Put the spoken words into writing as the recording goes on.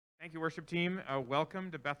Thank you, worship team.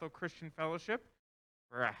 Welcome to Bethel Christian Fellowship.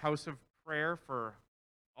 We're a house of prayer for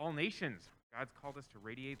all nations. God's called us to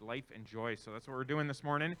radiate life and joy, so that's what we're doing this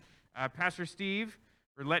morning. Pastor Steve,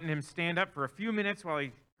 we're letting him stand up for a few minutes while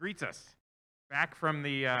he greets us back from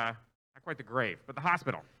the, not quite the grave, but the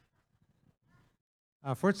hospital.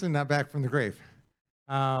 Fortunately, not back from the grave.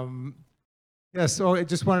 So I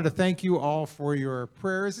just wanted to thank you all for your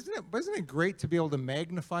prayers. Wasn't it great to be able to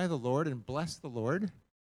magnify the Lord and bless the Lord?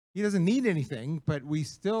 He doesn't need anything, but we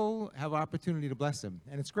still have opportunity to bless him.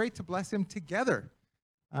 And it's great to bless him together.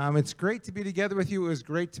 It's great to be together with you. It was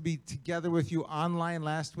great to be together with you online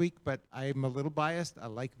last week, but I'm a little biased. I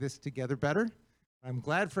like this together better. I'm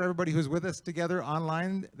glad for everybody who's with us together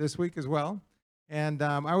online this week as well. And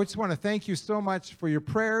I just want to thank you so much for your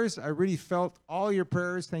prayers. I really felt all your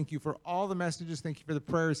prayers. Thank you for all the messages. Thank you for the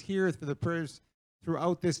prayers here, for the prayers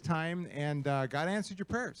throughout this time. And God answered your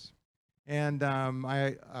prayers. And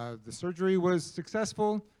the surgery was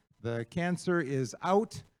successful. The cancer is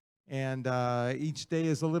out, and each day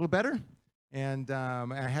is a little better. And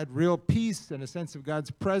I had real peace and a sense of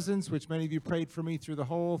God's presence, which many of you prayed for me through the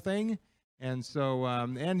whole thing. And so,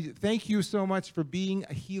 and thank you so much for being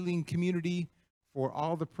a healing community, for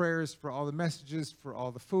all the prayers, for all the messages, for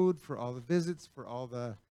all the food, for all the visits, for all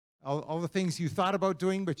the things you thought about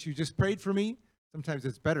doing, but you just prayed for me. Sometimes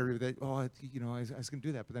it's better that, I was going to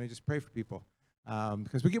do that, but then I just pray for people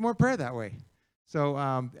because we get more prayer that way. So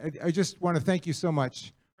I just want to thank you so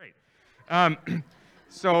much. Great.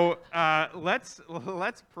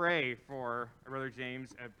 Let's pray for our brother James.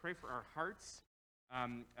 Pray for our hearts.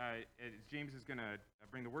 James is going to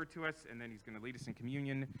bring the word to us, and then he's going to lead us in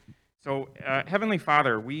communion. So, Heavenly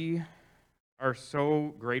Father, we are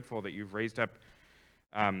so grateful that you've raised up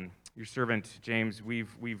your servant, James. We've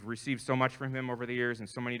received so much from him over the years in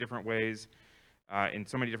so many different ways, in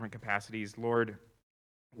so many different capacities. Lord,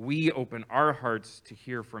 we open our hearts to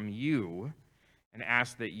hear from you and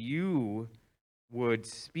ask that you would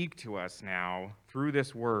speak to us now through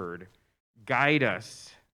this word, guide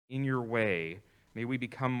us in your way. May we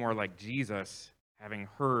become more like Jesus, having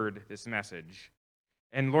heard this message.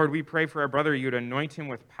 And Lord, we pray for our brother, you'd anoint him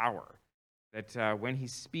with power, that when he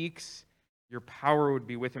speaks, your power would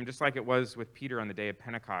be with him, just like it was with Peter on the day of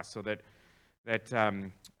Pentecost, so that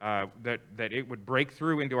it would break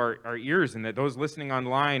through into our ears, and that those listening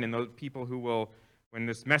online and those people who will, when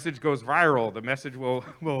this message goes viral, the message will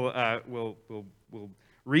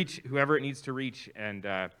reach whoever it needs to reach, and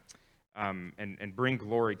bring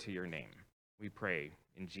glory to your name. We pray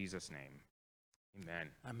in Jesus' name. Amen.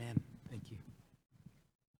 Amen. Thank you.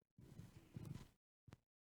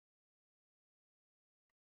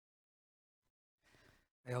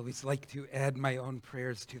 I always like to add my own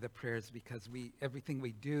prayers to the prayers because everything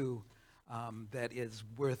we do that is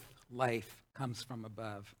worth life comes from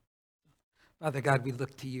above. Father God, we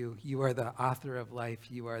look to you. You are the author of life.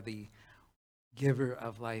 You are the giver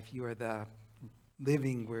of life. You are the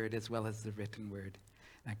living word as well as the written word.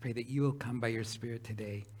 And I pray that you will come by your Spirit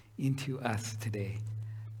today into us today.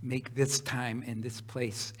 Make this time and this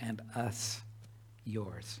place and us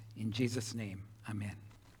yours. In Jesus' name, amen.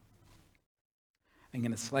 I'm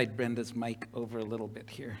going to slide Brenda's mic over a little bit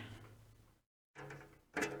here.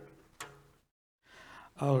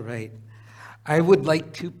 All right. I would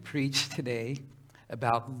like to preach today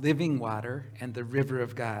about living water and the river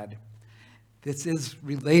of God. This is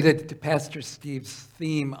related to Pastor Steve's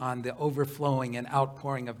theme on the overflowing and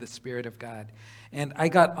outpouring of the Spirit of God. And I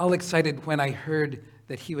got all excited when I heard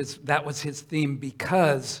that was his theme,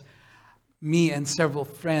 because me and several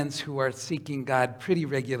friends who are seeking God pretty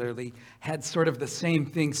regularly had sort of the same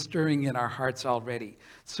thing stirring in our hearts already.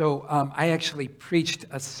 So I actually preached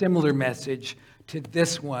a similar message to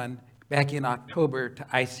this one back in October to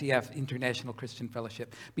ICF, International Christian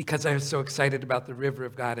Fellowship, because I was so excited about the river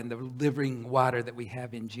of God and the living water that we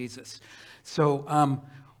have in Jesus. So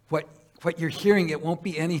what you're hearing, it won't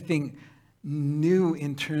be anything new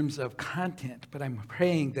in terms of content, but I'm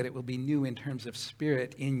praying that it will be new in terms of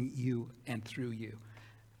spirit in you and through you.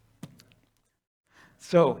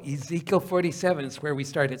 So Ezekiel 47 is where we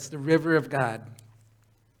start. It's the river of God.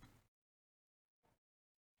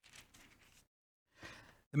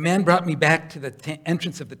 The man brought me back to the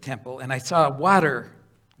entrance of the temple, and I saw water,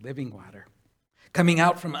 living water, coming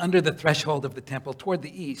out from under the threshold of the temple toward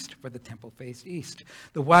the east, for the temple faced east.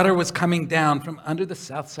 The water was coming down from under the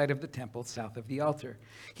south side of the temple, south of the altar.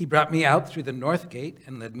 He brought me out through the north gate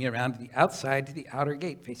and led me around to the outside to the outer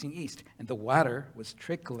gate facing east, and the water was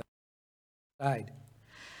trickling outside.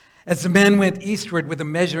 As the man went eastward with a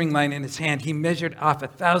measuring line in his hand, he measured off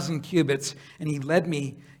 1,000 cubits, and he led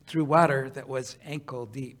me through water that was ankle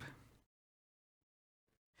deep.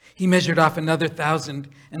 He measured off another 1,000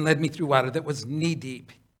 and led me through water that was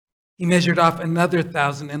knee-deep. He measured off another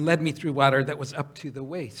 1,000 and led me through water that was up to the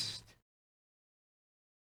waist.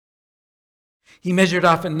 He measured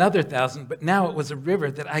off another 1,000, but now it was a river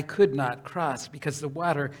that I could not cross because the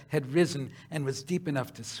water had risen and was deep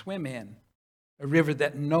enough to swim in, a river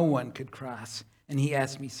that no one could cross. And he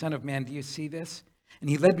asked me, "Son of man, do you see this?" And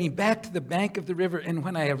he led me back to the bank of the river, and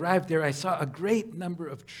when I arrived there, I saw a great number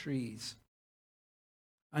of trees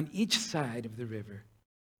on each side of the river.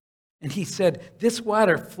 And he said, "This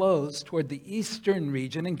water flows toward the eastern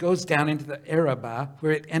region and goes down into the Arabah,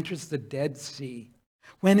 where it enters the Dead Sea.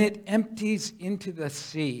 When it empties into the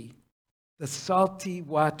sea, the salty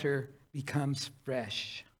water becomes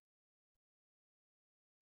fresh.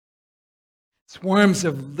 Swarms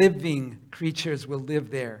of living creatures will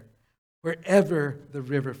live there, wherever the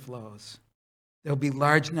river flows. There'll be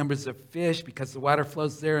large numbers of fish because the water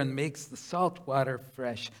flows there and makes the salt water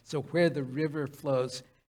fresh. So where the river flows,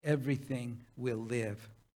 everything will live."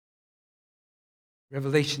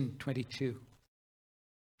 Revelation 22.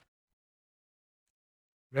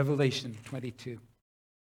 Revelation 22.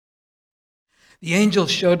 The angel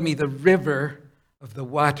showed me the river of the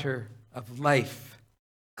water of life,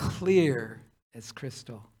 clear as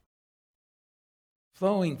crystal,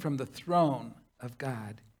 flowing from the throne of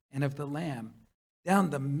God and of the Lamb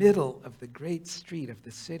down the middle of the great street of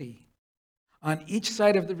the city. On each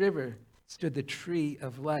side of the river stood the tree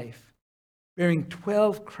of life, bearing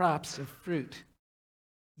 12 crops of fruit,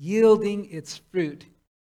 yielding its fruit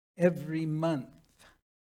every month.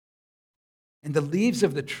 And the leaves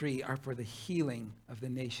of the tree are for the healing of the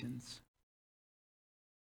nations.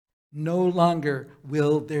 No longer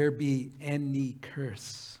will there be any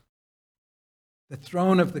curse. The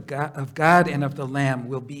throne of God and of the Lamb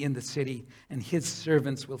will be in the city, and his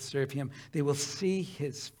servants will serve him. They will see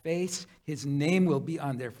his face. His name will be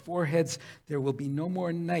on their foreheads. There will be no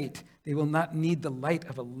more night. They will not need the light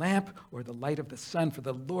of a lamp or the light of the sun, for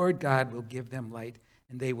the Lord God will give them light,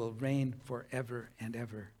 and they will reign forever and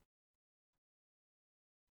ever.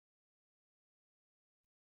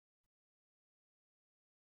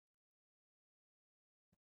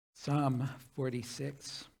 Psalm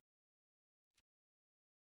 46,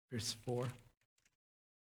 verse 4.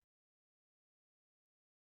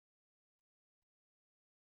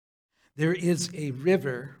 There is a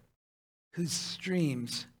river whose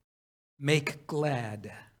streams make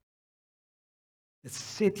glad the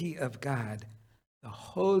city of God, the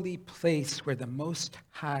holy place where the Most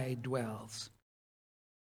High dwells.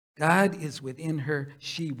 God is within her,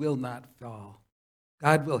 she will not fall.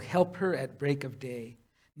 God will help her at break of day.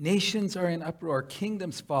 Nations are in uproar,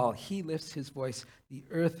 kingdoms fall. He lifts his voice, the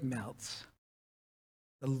earth melts.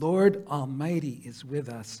 The Lord Almighty is with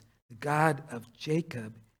us. The God of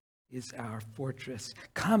Jacob is our fortress.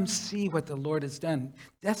 Come see what the Lord has done.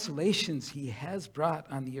 Desolations he has brought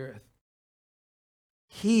on the earth.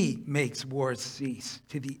 He makes wars cease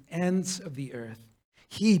to the ends of the earth.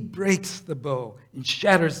 He breaks the bow and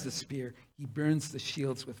shatters the spear. He burns the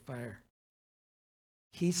shields with fire.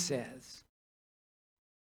 He says,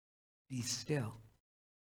 "Be still.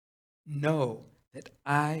 Know that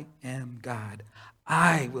I am God.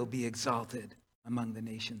 I will be exalted among the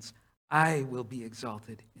nations. I will be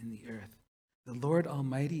exalted in the earth. The Lord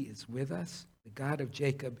Almighty is with us. The God of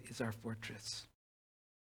Jacob is our fortress."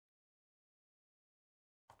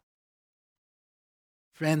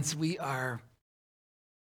 Friends, we are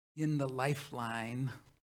in the lifeline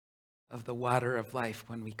of the water of life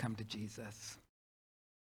when we come to Jesus.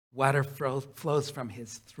 Water flows from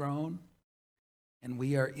his throne, and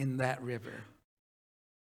we are in that river.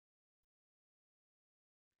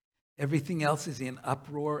 Everything else is in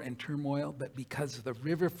uproar and turmoil, but because the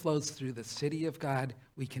river flows through the city of God,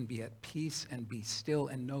 we can be at peace and be still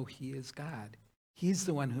and know he is God. He's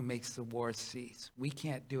the one who makes the wars cease. We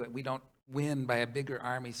can't do it. We don't win by a bigger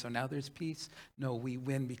army, so now there's peace. No, we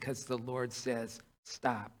win because the Lord says,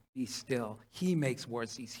 "Stop, be still." He makes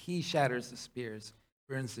wars cease. He shatters the spears,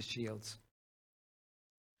 burns the shields.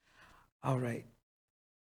 All right.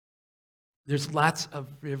 There's lots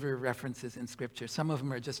of river references in Scripture. Some of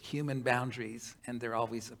them are just human boundaries, and they're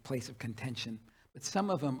always a place of contention. But some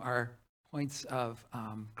of them are points of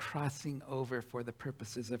crossing over for the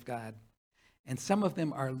purposes of God. And some of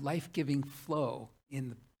them are life-giving flow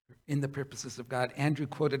in the purposes of God. Andrew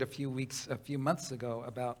quoted a few months ago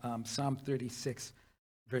about Psalm 36,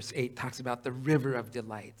 verse 8, talks about the river of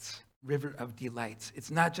delights. River of delights. It's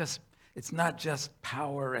not just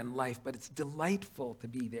power and life, but it's delightful to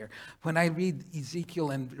be there. When I read Ezekiel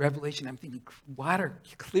and Revelation, I'm thinking, water,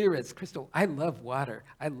 clear as crystal. I love water.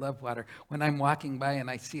 I love water. When I'm walking by and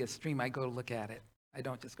I see a stream, I go look at it. I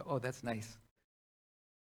don't just go, oh, that's nice.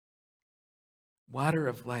 Water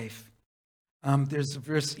of life. There's a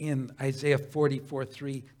verse in Isaiah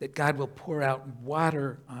 44:3 that God will pour out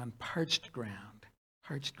water on parched ground.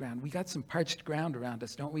 Parched ground. We got some parched ground around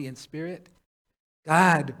us, don't we, in spirit?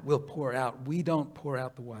 God will pour out. We don't pour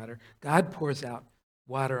out the water. God pours out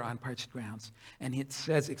water on parched grounds. And it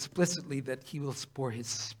says explicitly that he will pour his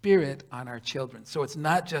spirit on our children. So it's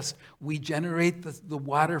not just we generate the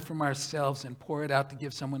water from ourselves and pour it out to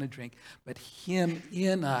give someone a drink, but him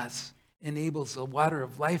in us enables the water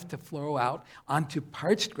of life to flow out onto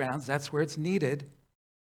parched grounds. That's where it's needed,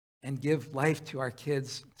 and give life to our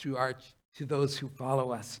kids to those who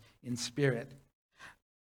follow us in spirit.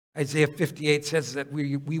 Isaiah 58 says that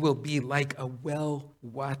we will be like a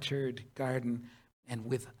well-watered garden and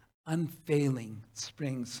with unfailing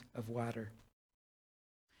springs of water.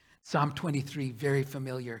 Psalm 23, very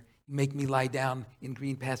familiar. You make me lie down in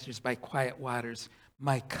green pastures by quiet waters.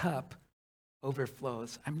 My cup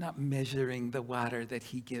overflows. I'm not measuring the water that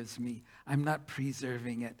he gives me. I'm not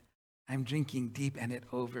preserving it. I'm drinking deep and it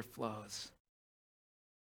overflows.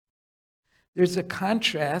 There's a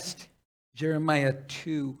contrast, Jeremiah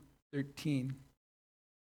 2:13.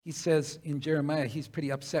 He says in Jeremiah, he's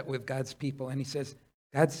pretty upset with God's people, and he says,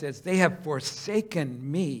 God says, they have forsaken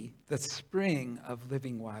me, the spring of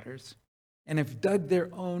living waters, and have dug their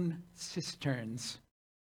own cisterns,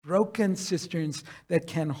 broken cisterns that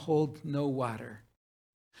can hold no water.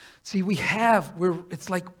 See, it's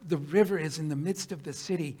like the river is in the midst of the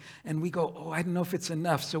city, and we go, oh, I don't know if it's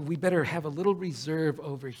enough, so we better have a little reserve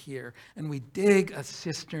over here. And we dig a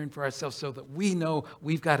cistern for ourselves so that we know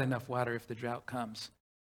we've got enough water if the drought comes.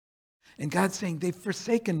 And God's saying, they've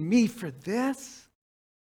forsaken me for this.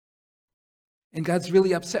 And God's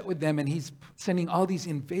really upset with them, and he's sending all these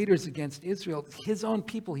invaders against Israel. His own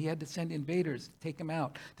people, he had to send invaders to take them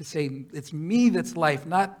out, to say, it's me that's life,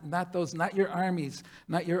 not your armies,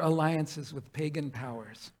 not your alliances with pagan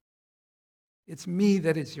powers. It's me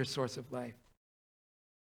that is your source of life.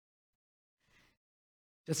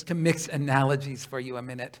 Just to mix analogies for you a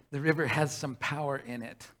minute, the river has some power in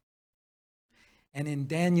it. And in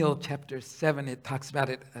Daniel chapter 7, it talks about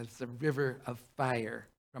it as the river of fire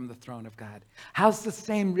from the throne of God. How's the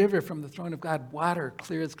same river from the throne of God, water,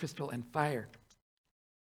 clear as crystal, and fire?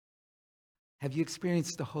 Have you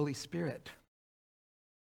experienced the Holy Spirit?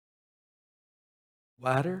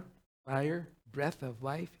 Water, fire, breath of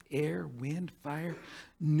life, air, wind, fire.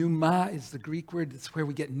 Pneuma is the Greek word. It's where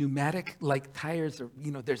we get pneumatic, like tires, or,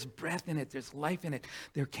 there's breath in it, there's life in it.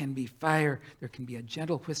 There can be fire, there can be a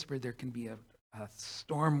gentle whisper, there can be a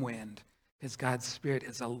storm wind. Because God's Spirit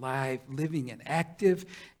is alive, living, and active,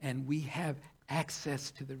 and we have access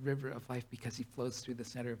to the river of life because he flows through the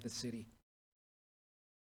center of the city.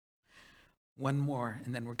 One more,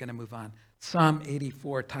 and then we're going to move on. Psalm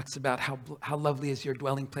 84 talks about how lovely is your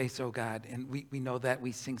dwelling place, O God. And we know that.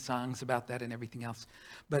 We sing songs about that and everything else.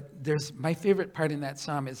 But my favorite part in that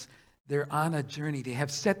psalm is they're on a journey. They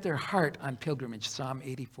have set their heart on pilgrimage. Psalm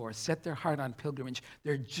 84, set their heart on pilgrimage.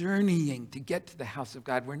 They're journeying to get to the house of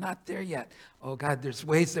God. We're not there yet. Oh, God, there's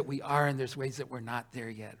ways that we are and there's ways that we're not there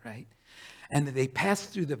yet, right? And they pass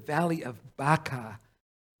through the valley of Baca.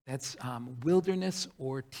 That's wilderness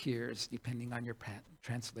or tears, depending on your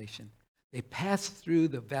translation. They pass through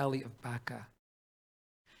the valley of Baca.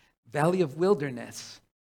 Valley of wilderness.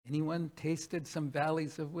 Anyone tasted some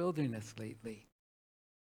valleys of wilderness lately?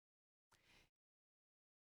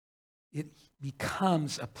 It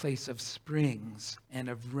becomes a place of springs and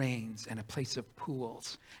of rains and a place of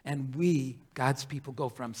pools. And we, God's people, go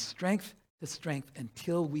from strength to strength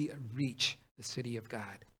until we reach the city of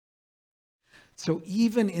God. So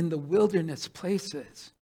even in the wilderness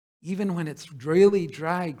places, even when it's really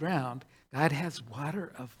dry ground, God has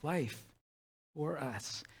water of life for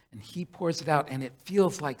us. And he pours it out, and it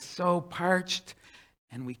feels like so parched.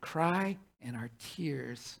 And we cry, and our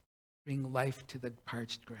tears bring life to the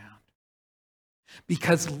parched ground.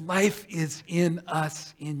 Because life is in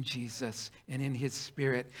us, in Jesus, and in his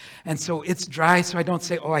Spirit. And so it's dry, so I don't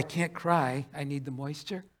say, oh, I can't cry. I need the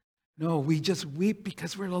moisture. No, we just weep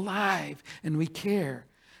because we're alive and we care.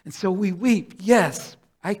 And so we weep. Yes,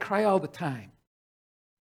 I cry all the time.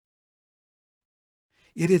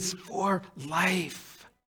 It is for life.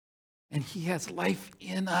 And he has life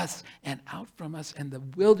in us and out from us. And the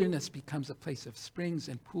wilderness becomes a place of springs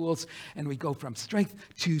and pools. And we go from strength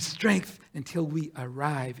to strength until we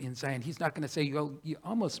arrive in Zion. He's not going to say, oh, you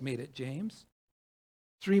almost made it, James.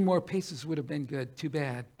 3 more paces would have been good. Too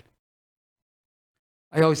bad.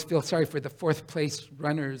 I always feel sorry for the 4th place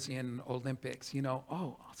runners in Olympics.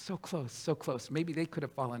 Oh, so close, so close. Maybe they could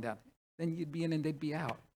have fallen down. Then you'd be in and they'd be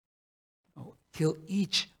out. Oh, till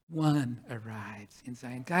each one arrives in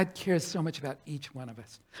Zion. God cares so much about each one of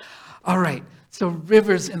us. All right, so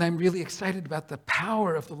rivers, and I'm really excited about the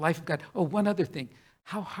power of the life of God. Oh, one other thing.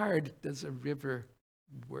 How hard does a river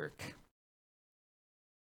work?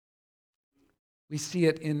 We see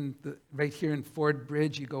it right here in Ford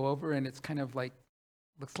Bridge. You go over, and it's kind of like,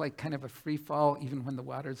 looks like kind of a free fall, even when the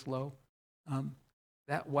water's low.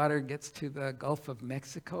 That water gets to the Gulf of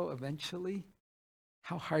Mexico eventually.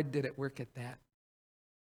 How hard did it work at that?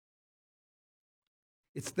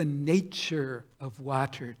 It's the nature of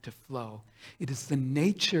water to flow. It is the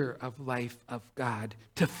nature of life of God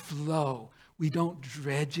to flow. We don't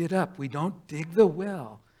dredge it up. We don't dig the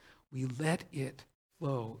well. We let it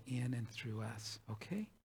flow in and through us, okay?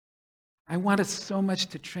 I want us so much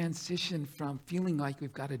to transition from feeling like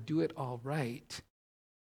we've got to do it all right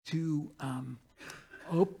to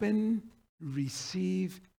open,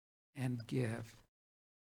 receive, and give.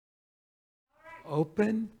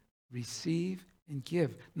 Open, receive, and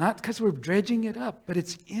give. Not because we're dredging it up, but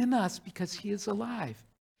it's in us because he is alive.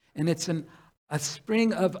 And it's a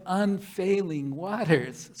spring of unfailing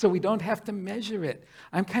waters, so we don't have to measure it.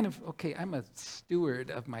 I'm a steward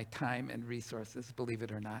of my time and resources, believe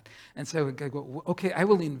it or not. And so I go, okay, I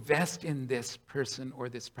will invest in this person or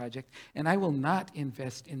this project, and I will not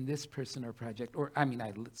invest in this person or project.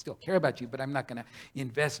 I still care about you, but I'm not going to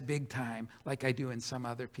invest big time like I do in some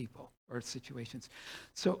other people or situations.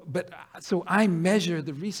 So I measure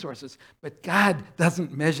the resources, but God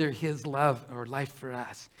doesn't measure his love or life for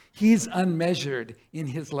us. He's unmeasured in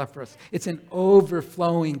his love for us. It's an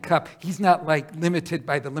overflowing cup. He's not like limited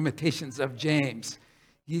by the limitations of James.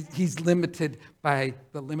 He's limited by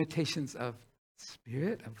the limitations of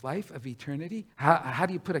spirit, of life, of eternity. How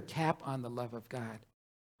do you put a cap on the love of God?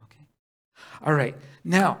 Okay. All right.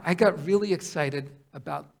 Now, I got really excited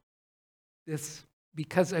about this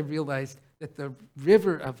because I realized that the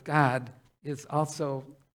river of God is also,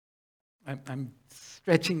 I'm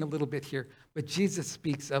stretching a little bit here, but Jesus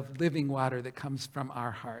speaks of living water that comes from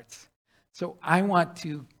our hearts. So I want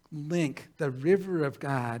to link the river of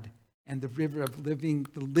God and the river of the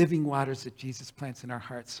living waters that Jesus plants in our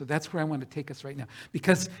hearts. So that's where I want to take us right now.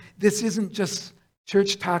 Because this isn't just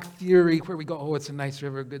church talk theory where we go, oh, it's a nice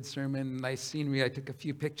river, good sermon, nice scenery, I took a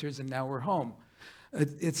few pictures, and now we're home.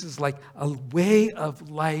 It's just like a way of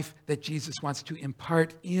life that Jesus wants to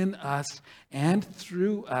impart in us and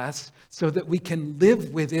through us so that we can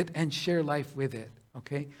live with it and share life with it,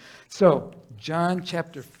 okay? So, John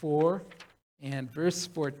chapter 4 and verse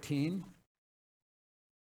 14.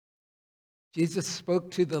 Jesus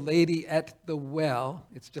spoke to the lady at the well.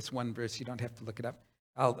 It's just one verse. You don't have to look it up.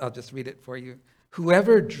 I'll just read it for you.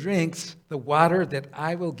 Whoever drinks the water that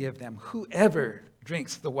I will give them, whoever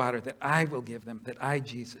drinks the water that I will give them, that I,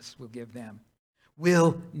 Jesus, will give them,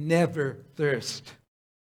 will never thirst.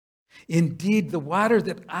 Indeed, the water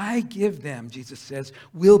that I give them, Jesus says,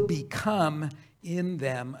 will become in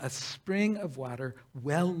them a spring of water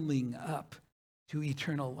welling up to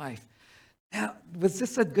eternal life. Now, was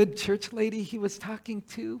this a good church lady he was talking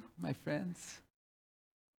to, my friends?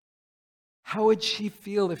 How would she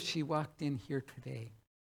feel if she walked in here today?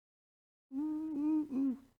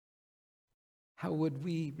 How would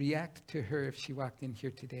we react to her if she walked in here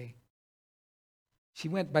today? She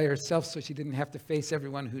went by herself so she didn't have to face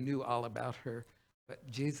everyone who knew all about her. But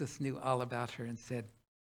Jesus knew all about her and said,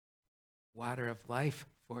 water of life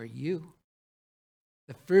for you.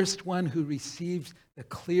 The first one who received the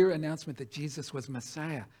clear announcement that Jesus was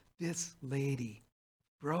Messiah, this lady,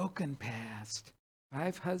 broken past,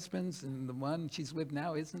 5 husbands, and the one she's with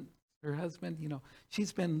now isn't her husband.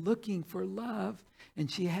 She's been looking for love, and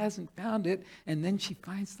she hasn't found it, and then she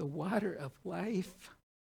finds the water of life,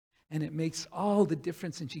 and it makes all the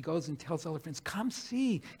difference, and she goes and tells all her friends, come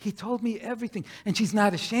see, he told me everything, and she's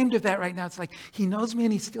not ashamed of that right now. It's like, he knows me,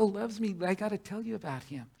 and he still loves me, but I got to tell you about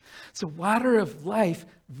him. So water of life,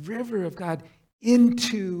 river of God,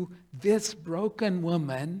 into this broken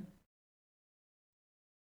woman,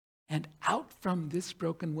 and out from this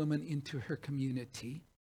broken woman into her community.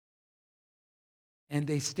 And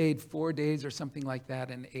they stayed 4 days or something like that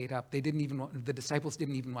and ate up. The disciples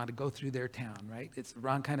didn't even want to go through their town, right? It's the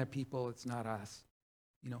wrong kind of people. It's not us,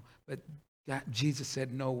 But Jesus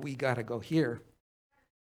said, no, we got to go here.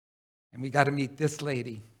 And we got to meet this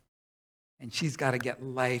lady. And she's got to get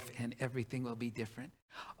life, and everything will be different.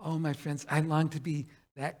 Oh, my friends, I long to be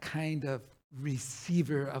that kind of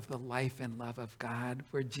receiver of the life and love of God,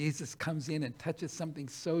 where Jesus comes in and touches something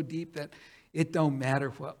so deep that it don't matter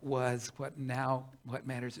what was, what now, what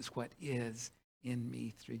matters is what is in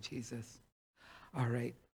me through Jesus. All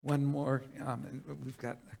right, one more, and we've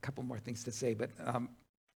got a couple more things to say, but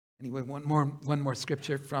Anyway, one more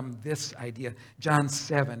scripture from this idea. John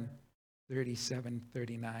 7, 37,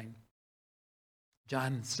 39.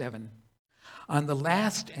 John 7. On the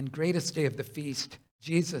last and greatest day of the feast,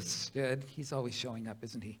 Jesus stood. He's always showing up,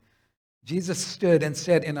 isn't he? Jesus stood and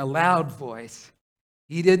said in a loud voice,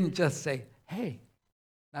 he didn't just say, hey,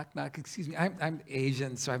 knock, knock, excuse me. I'm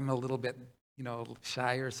Asian, so I'm a little bit,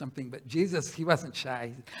 shy or something. But Jesus, he wasn't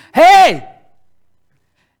shy. Hey,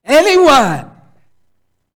 anyone,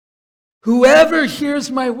 whoever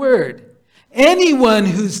hears my word, anyone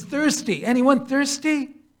who's thirsty. Anyone thirsty?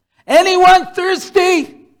 Anyone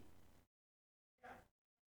thirsty?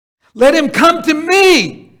 Let him come to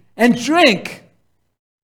me and drink.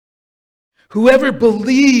 Whoever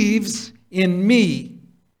believes in me,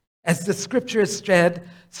 as the scripture has said,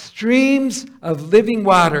 streams of living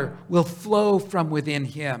water will flow from within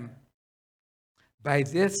him. By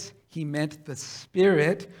this he meant the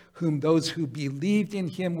Spirit, whom those who believed in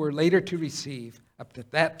him were later to receive. Up to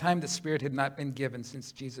that time, the Spirit had not been given,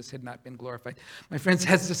 since Jesus had not been glorified. My friends,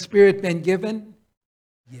 has the Spirit been given?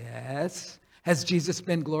 Yes. Has Jesus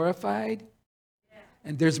been glorified?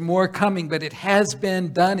 And there's more coming, but it has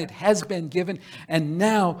been done, it has been given, and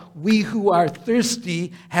now we who are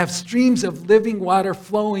thirsty have streams of living water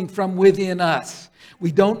flowing from within us.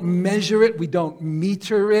 We don't measure it, we don't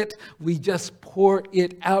meter it, we just pour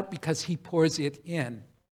it out because he pours it in.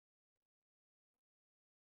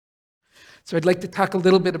 So I'd like to talk a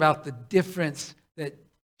little bit about the difference that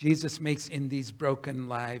Jesus makes in these broken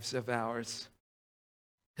lives of ours.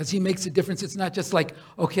 Because he makes a difference. It's not just like,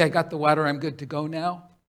 okay, I got the water, I'm good to go now.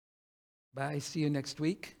 Bye, see you next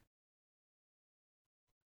week.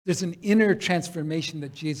 There's an inner transformation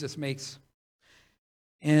that Jesus makes.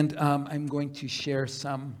 And I'm going to share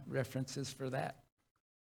some references for that.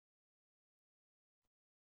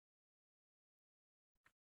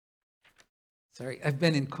 Sorry, I've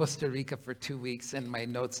been in Costa Rica for 2 weeks and my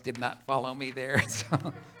notes did not follow me there.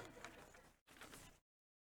 So.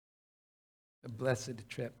 A blessed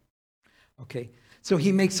trip. Okay, so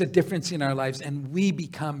he makes a difference in our lives and we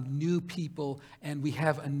become new people and we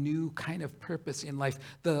have a new kind of purpose in life.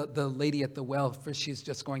 The lady at the well, first she's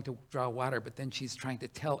just going to draw water, but then she's trying to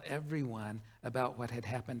tell everyone about what had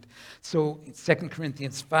happened. So in 2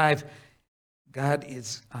 Corinthians 5, God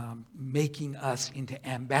is making us into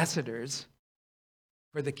ambassadors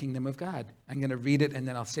for the kingdom of God. I'm going to read it and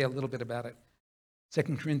then I'll say a little bit about it. 2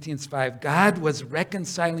 Corinthians 5, God was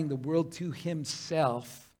reconciling the world to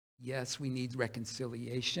himself. Yes, we need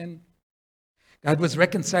reconciliation. God was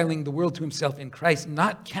reconciling the world to himself in Christ,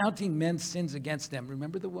 not counting men's sins against them.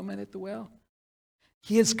 Remember the woman at the well?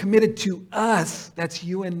 He is committed to us, that's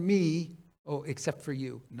you and me, oh, except for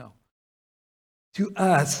you, no. To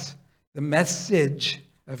us, the message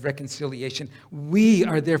of reconciliation. We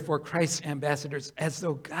are therefore Christ's ambassadors, as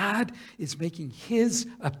though God is making his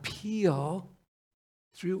appeal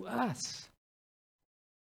through us.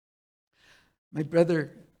 My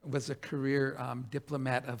brother was a career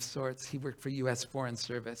diplomat of sorts. He worked for U.S. Foreign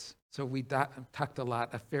Service. So we talked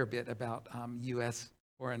a fair bit about U.S.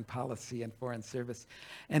 foreign policy and foreign service.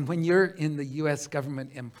 And when you're in the U.S.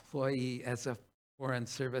 government employee as a foreign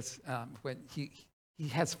service, when he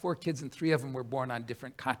has 4 kids and 3 of them were born on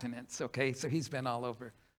different continents, okay? So he's been all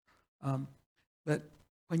over. But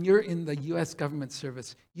when you're in the U.S. government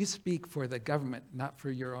service, you speak for the government, not for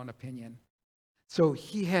your own opinion. So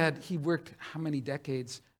he worked how many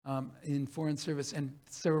decades in foreign service, and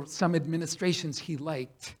so some administrations he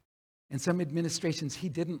liked, and some administrations he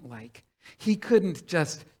didn't like. He couldn't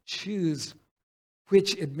just choose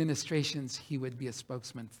which administrations he would be a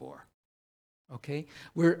spokesman for. Okay?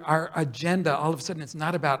 Where our agenda, all of a sudden, it's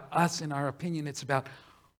not about us and our opinion, it's about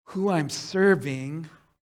who I'm serving.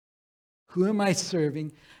 Who am I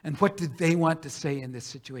serving, and what did they want to say in this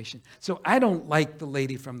situation? So I don't like the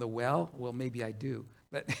lady from the well. Well, maybe I do,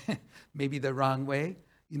 but maybe the wrong way.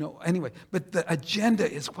 Anyway, but the agenda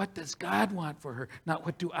is what does God want for her, not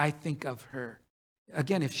what do I think of her.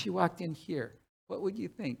 Again, if she walked in here, what would you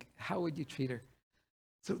think? How would you treat her?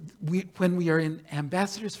 So when we are in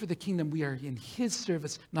ambassadors for the kingdom, we are in his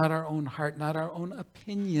service, not our own heart, not our own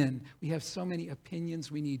opinion. We have so many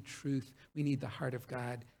opinions. We need truth. We need the heart of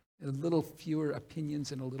God. A little fewer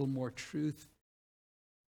opinions and a little more truth.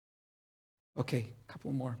 Okay, a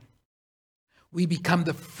couple more. We become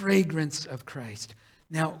the fragrance of Christ.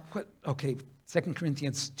 Now, 2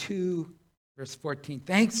 Corinthians 2, verse 14.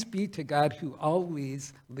 Thanks be to God who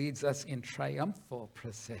always leads us in triumphal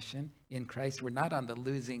procession in Christ. We're not on the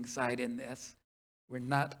losing side in this. We're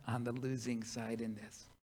not on the losing side in this.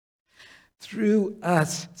 Through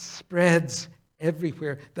us spreads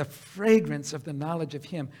everywhere. The fragrance of the knowledge of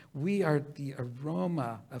him. We are the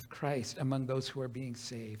aroma of Christ among those who are being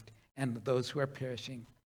saved and those who are perishing.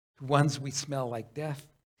 To ones we smell like death,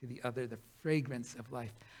 to the other the fragrance of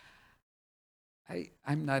life.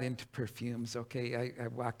 I'm not into perfumes, okay? I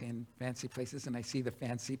walk in fancy places and I see the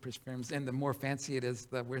fancy perfumes, and the more fancy it is,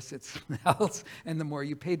 the worse it smells, and the more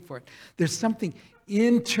you paid for it. There's something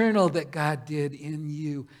internal that God did in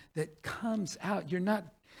you that comes out. You're not,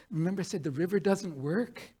 remember I said the river doesn't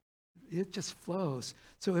work? It just flows.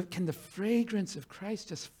 So can the fragrance of Christ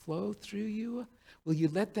just flow through you? Will you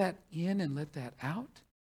let that in and let that out?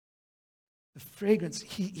 The fragrance,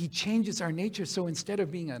 he changes our nature. So instead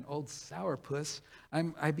of being an old sourpuss,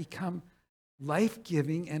 I become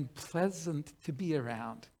life-giving and pleasant to be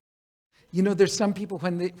around. You know, there's some people,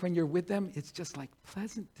 when you're with them, it's just like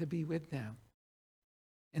pleasant to be with them.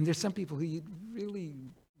 And there's some people who you really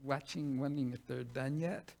wondering if they're done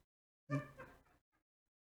yet.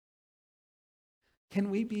 Can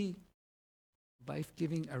we be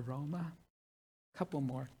life-giving aroma? A couple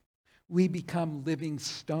more. We become living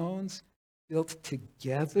stones, built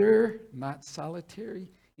together, not solitary,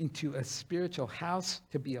 into a spiritual house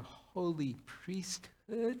to be a holy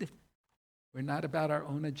priesthood. We're not about our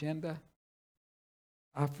own agenda.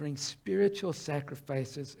 Offering spiritual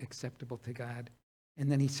sacrifices acceptable to God.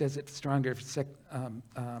 And then he says it stronger. 1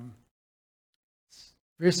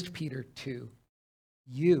 Peter 2.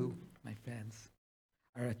 You, my friends,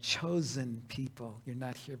 are a chosen people. You're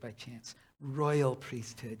not here by chance. Royal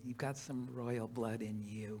priesthood. You've got some royal blood in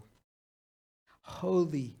you.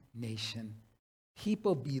 Holy nation,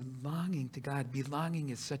 people belonging to God. Belonging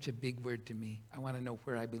is such a big word to me. I want to know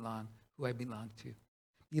where I belong, who I belong to.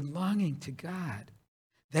 Belonging to God,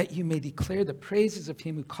 that you may declare the praises of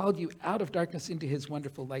him who called you out of darkness into his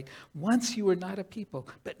wonderful light. Once you were not a people,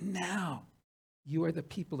 but now you are the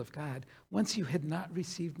people of God. Once you had not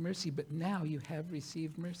received mercy, but now you have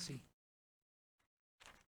received mercy.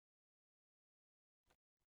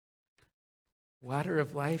 Water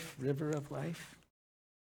of life, river of life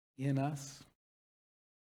in us.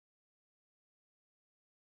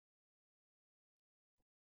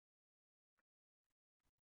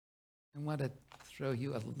 I want to throw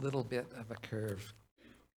you a little bit of a curve.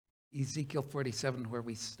 Ezekiel 47, where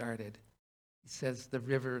we started, he says the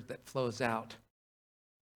river that flows out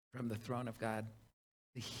from the throne of God.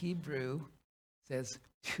 The Hebrew says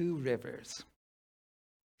two rivers.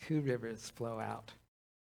 Two rivers flow out.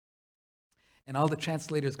 And all the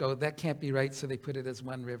translators go, that can't be right, so they put it as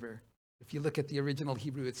one river. If you look at the original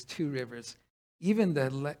Hebrew, it's two rivers. Even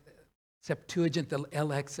the Septuagint, the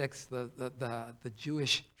LXX, the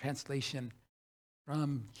Jewish translation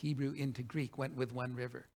from Hebrew into Greek went with one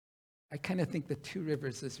river. I kind of think the two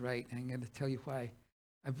rivers is right, and I'm going to tell you why.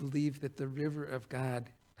 I believe that the river of God,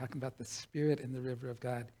 talking about the Spirit and the river of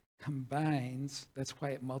God, combines, that's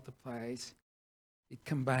why it multiplies. It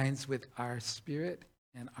combines with our spirit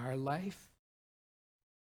and our life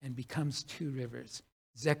and becomes two rivers.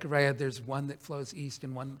 Zechariah, there's one that flows east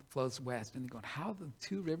and one that flows west. And they're going, how the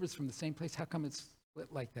two rivers from the same place? How come it's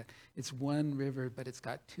split like that? It's one river, but it's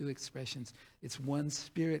got two expressions. It's one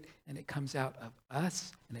spirit, and it comes out of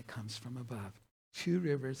us, and it comes from above. Two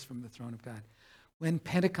rivers from the throne of God. When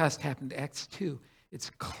Pentecost happened, Acts 2, it's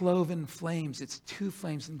cloven flames. It's two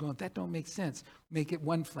flames. And going, that don't make sense. Make it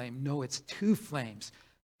one flame. No, it's two flames.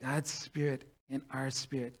 God's spirit and our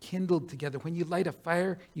spirit kindled together. When you light a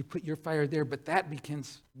fire, you put your fire there, but that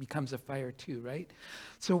becomes a fire too, right?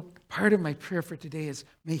 So part of my prayer for today is,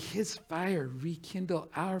 may his fire rekindle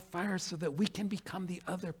our fire so that we can become the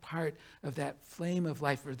other part of that flame of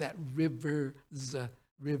life, or that rivers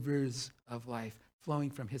of life flowing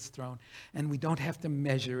from his throne. And we don't have to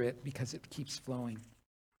measure it because it keeps flowing.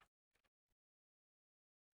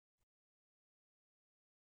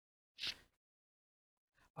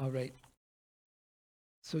 All right.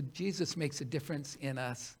 So Jesus makes a difference in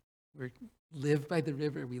us. We live by the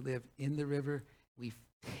river. We live in the river. We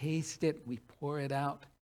taste it. We pour it out.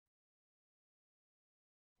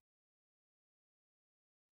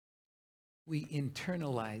 We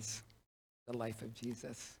internalize the life of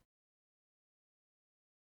Jesus.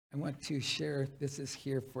 I want to share, this is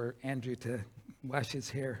here for Andrew to wash his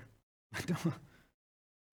hair.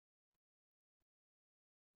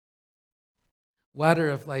 Water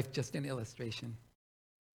of life, just an illustration.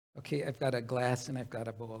 Okay, I've got a glass and I've got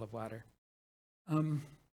a bowl of water.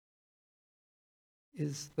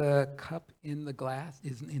 Is the cup in the glass?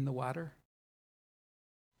 Is in the water?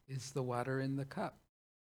 Is the water in the cup?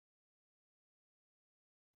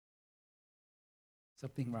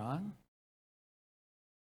 Something wrong?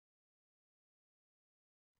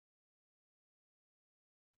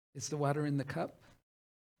 Is the water in the cup?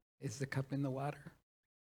 Is the cup in the water?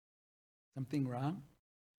 Something wrong?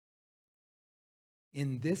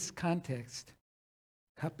 In this context,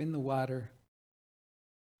 cup in the water,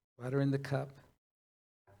 water in the cup,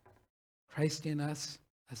 Christ in us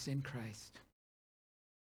in Christ.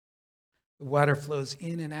 The water flows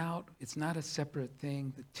in and out. It's not a separate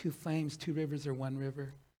thing. The two flames, two rivers are one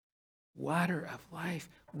river. Water of life,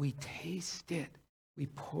 we taste it. We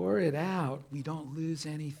pour it out. We don't lose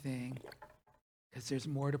anything because there's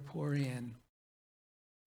more to pour in.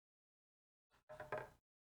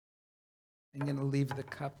 I'm going to leave the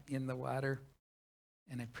cup in the water,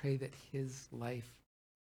 and I pray that his life,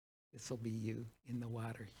 this will be you in the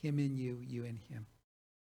water, him in you, you in him.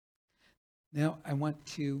 Now, I want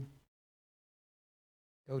to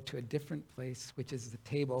go to a different place, which is the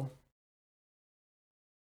table.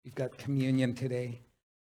 We've got communion today.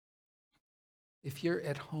 If you're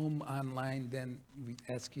at home online, then we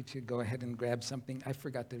ask you to go ahead and grab something. I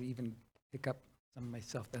forgot to even pick up some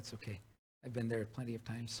myself. That's okay. I've been there plenty of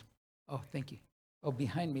times. Oh, thank you. Oh,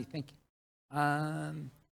 behind me, thank you.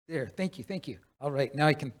 There, thank you. All right, now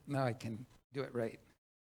I can do it right.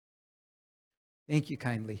 Thank you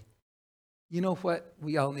kindly. You know what?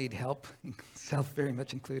 We all need help, self very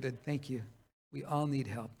much included. Thank you. We all need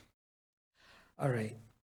help. All right.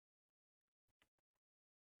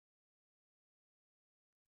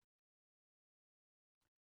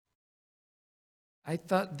 I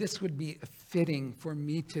thought this would be fitting for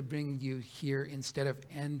me to bring you here instead of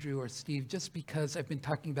Andrew or Steve, just because I've been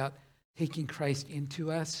talking about taking Christ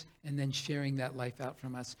into us and then sharing that life out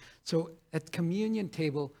from us. So at communion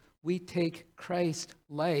table, we take Christ's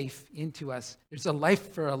life into us. There's a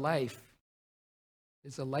life for a life.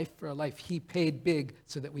 There's a life for a life. He paid big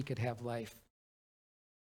so that we could have life.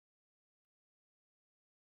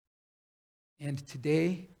 And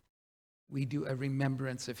today, we do a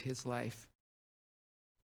remembrance of his life.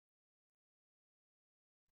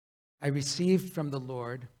 I received from the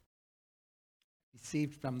Lord.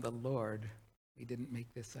 We didn't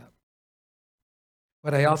make this up.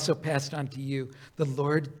 But I also passed on to you, the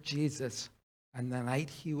Lord Jesus, on the night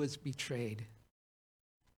he was betrayed.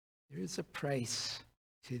 There is a price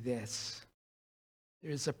to this.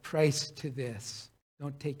 There is a price to this.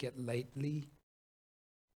 Don't take it lightly.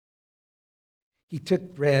 He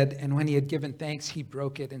took bread, and when he had given thanks, he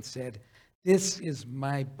broke it and said, "This is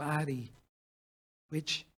my body,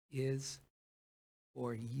 which is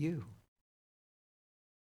for you."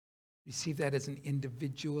 Receive that as an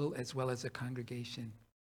individual as well as a congregation.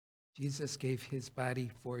 Jesus gave his body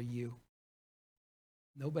for you.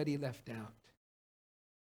 Nobody left out.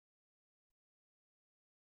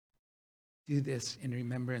 Do this in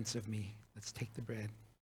remembrance of me. Let's take the bread.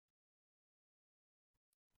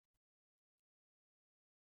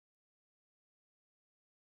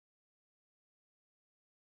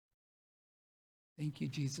 Thank you,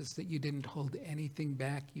 Jesus, that you didn't hold anything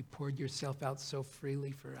back. You poured yourself out so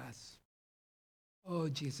freely for us. Oh,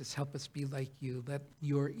 Jesus, help us be like you. Let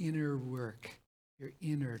your inner work, your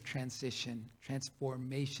inner transition,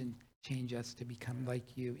 transformation change us to become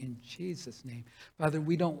like you in Jesus' name. Father,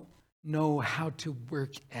 we don't know how to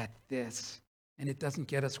work at this, and it doesn't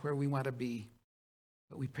get us where we want to be.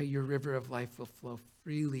 But we pray your river of life will flow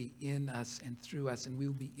freely in us and through us, and we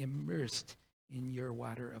will be immersed in your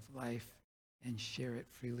water of life and share it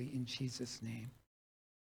freely in Jesus' name.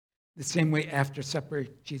 The same way after supper,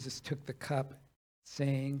 Jesus took the cup,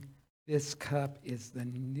 saying, "This cup is the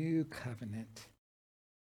new covenant."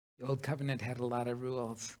 The old covenant had a lot of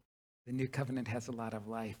rules. The new covenant has a lot of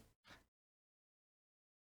life.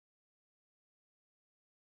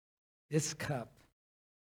 This cup,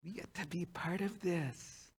 we get to be part of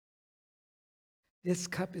this. This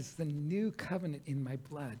cup is the new covenant in my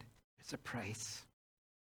blood. There's a price.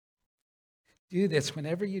 Do this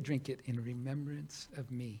whenever you drink it in remembrance of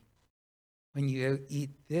me. When you eat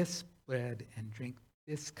this bread and drink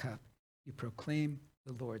this cup, you proclaim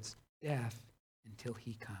the Lord's death until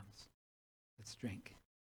he comes. Let's drink.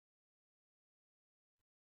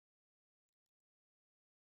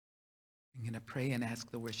 I'm going to pray and ask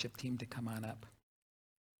the worship team to come on up.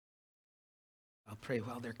 I'll pray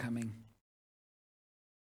while they're coming.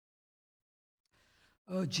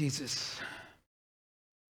 Oh, Jesus,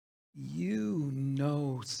 you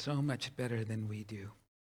know so much better than we do.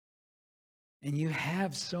 And you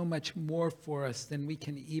have so much more for us than we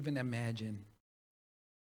can even imagine.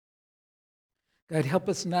 God, help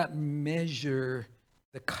us not measure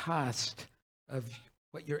the cost of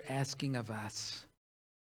what you're asking of us,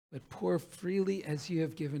 but pour freely as you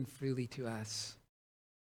have given freely to us.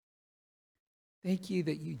 Thank you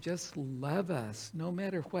that you just love us no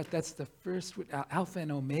matter what. That's the first word, Alpha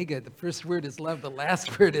and Omega. The first word is love. The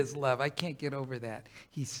last word is love. I can't get over that.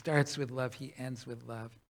 He starts with love. He ends with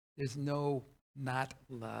love. There's no not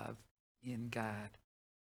love in God.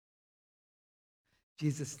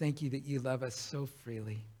 Jesus, thank you that you love us so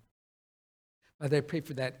freely. Father, I pray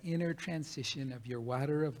for that inner transition of your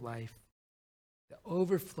water of life, the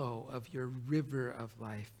overflow of your river of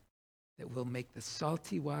life that will make the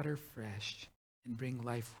salty water fresh and bring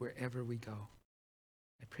life wherever we go.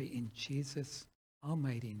 I pray in Jesus'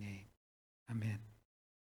 almighty name. Amen.